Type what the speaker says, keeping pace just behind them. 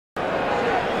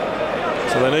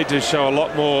So they need to show a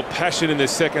lot more passion in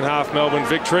this second half Melbourne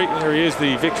victory. There he is,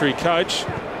 the victory coach.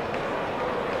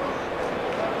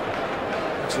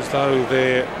 It's as though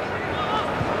they're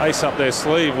ace up their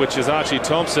sleeve, which is Archie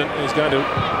Thompson, who's going to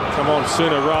come on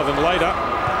sooner rather than later.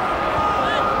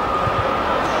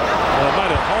 Well,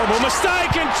 made a horrible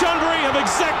mistake, and Chonburi have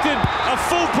exacted a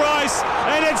full price,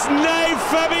 and it's Nave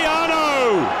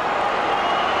Fabiano.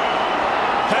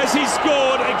 Has he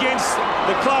scored against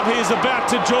the club he is about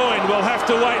to join? We'll have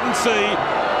to wait and see,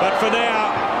 but for now,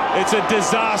 it's a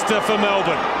disaster for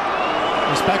Melbourne.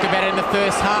 We spoke about it in the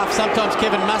first half. Sometimes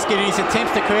Kevin Muscat, in his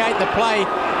attempts to create the play,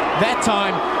 that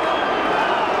time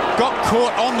got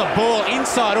caught on the ball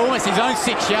inside almost his own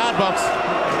 6-yard box.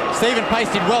 Stephen Pace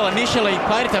did well initially,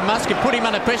 played it to Muscat, put him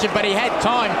under pressure, but he had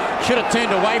time, should have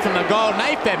turned away from the goal.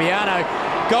 Nave Fabiano,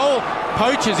 goal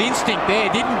poacher's instinct there,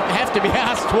 didn't have to be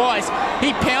asked twice.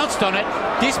 He pounced on it,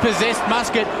 dispossessed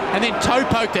Muscat, and then toe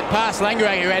poked it past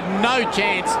Langray, who had no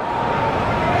chance.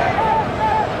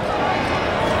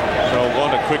 Well,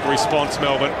 want a quick response,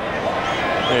 Melbourne.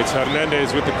 It's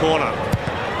Hernandez with the corner.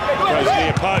 Goes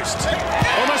near post.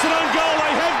 Almost an own goal.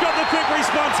 They have got the quick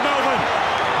response, Melbourne.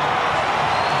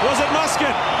 Was it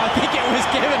Muscat? I think it was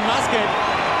Kevin Muscat.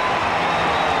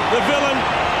 The villain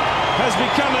has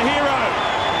become a hero.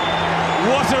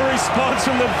 What a response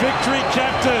from the victory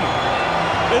captain.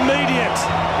 Immediate.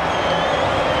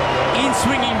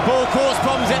 In-swinging ball caused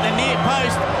problems at the near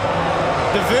post.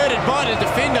 Diverted by the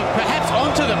defender, perhaps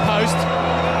onto the post.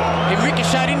 It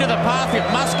ricocheted into the path with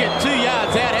Muscat 2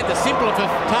 yards out. Had the simpler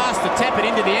task to tap it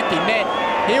into the empty net.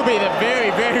 He'll be the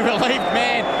very, very relieved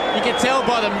man. You can tell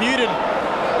by the muted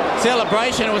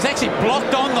celebration. It was actually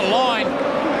blocked on the line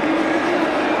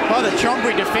by the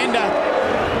Chonburi defender.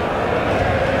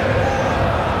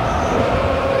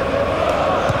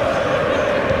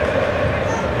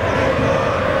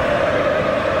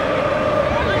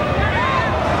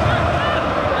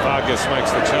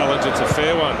 Makes the challenge. It's a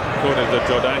fair one, according to the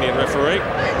Jordanian referee.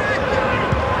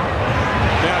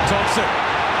 Now Thompson.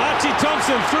 Archie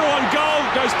Thompson through on goal,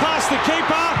 goes past the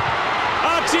keeper.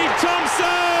 Archie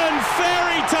Thompson!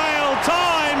 Fairy tale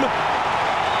time!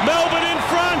 Melbourne in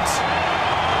front!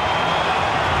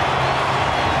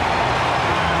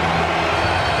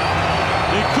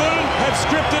 You couldn't have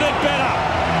scripted it better.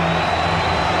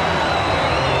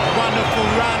 Wonderful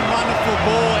run, wonderful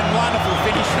ball, and wonderful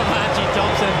finish from Archie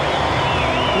Thompson.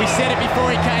 We said it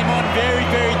before he came on, very,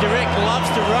 very direct, loves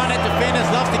to run at defenders,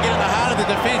 loves to get at the heart of the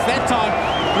defence. That time,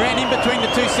 ran in between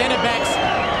the two centre-backs.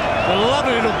 A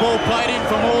lovely little ball played in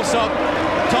from Allsop.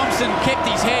 Thompson kept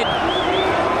his head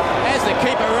as the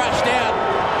keeper rushed out.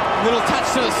 Little touch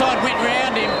to the side, went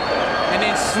round him, and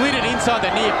then slid it inside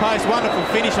the near post. Wonderful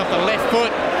finish off the left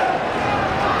foot.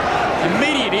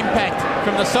 Immediate impact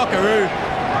from the Socceroo.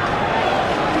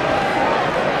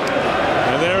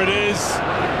 And there it is.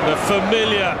 The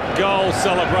familiar goal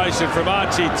celebration from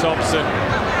Archie Thompson.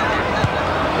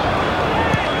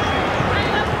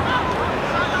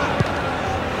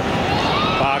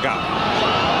 Barger.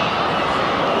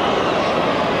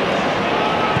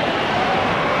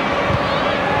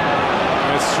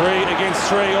 It's 3 against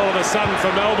 3 all of a sudden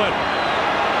for Melbourne.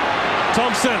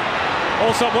 Thompson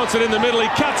also wants it in the middle. He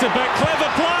cuts it back. Clever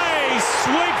play.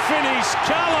 Sweet finish.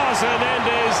 Carlos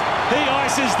Hernandez. He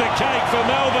ices the cake for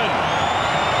Melbourne.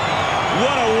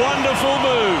 What a wonderful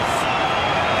move.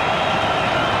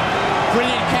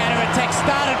 Brilliant counter-attack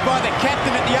started by the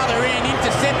captain at the other end,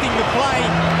 intercepting the play,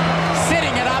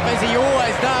 setting it up as he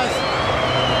always does.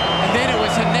 And then it was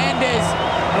Hernandez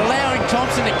allowing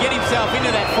Thompson to get himself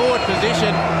into that forward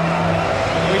position.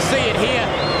 We see it here.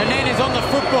 Hernandez on the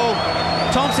football.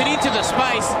 Thompson into the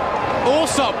space.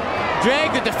 Allsop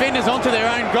dragged the defenders onto their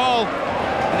own goal.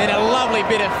 And then a lovely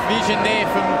bit of vision there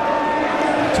from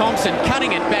Thompson,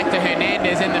 cutting it back to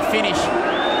Hernandez, and the finish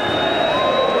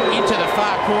into the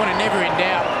far corner, never in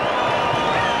doubt.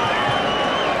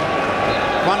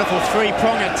 Wonderful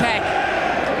three-prong attack.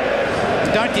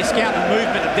 Don't discount the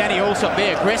movement of Danny Allsop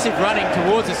there, aggressive running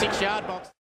towards the 6-yard box.